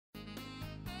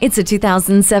It's a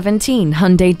 2017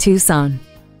 Hyundai Tucson.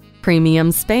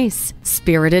 Premium space,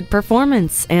 spirited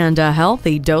performance, and a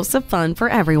healthy dose of fun for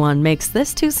everyone makes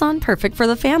this Tucson perfect for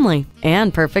the family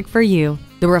and perfect for you.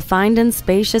 The refined and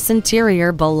spacious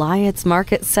interior belie its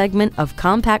market segment of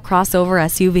compact crossover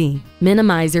SUV.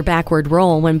 Minimize your backward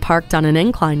roll when parked on an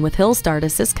incline with Hill Start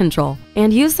Assist Control,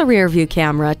 and use the rear view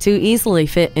camera to easily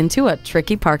fit into a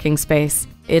tricky parking space.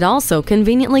 It also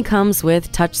conveniently comes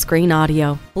with touchscreen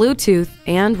audio, Bluetooth,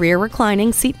 and rear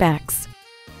reclining seat backs.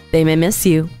 They may miss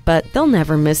you, but they'll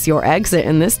never miss your exit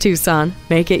in this Tucson.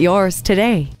 Make it yours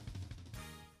today.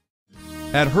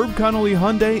 At Herb Connolly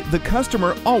Hyundai, the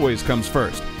customer always comes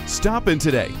first. Stop in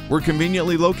today. We're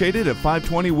conveniently located at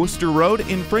 520 Worcester Road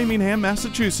in Framingham,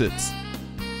 Massachusetts.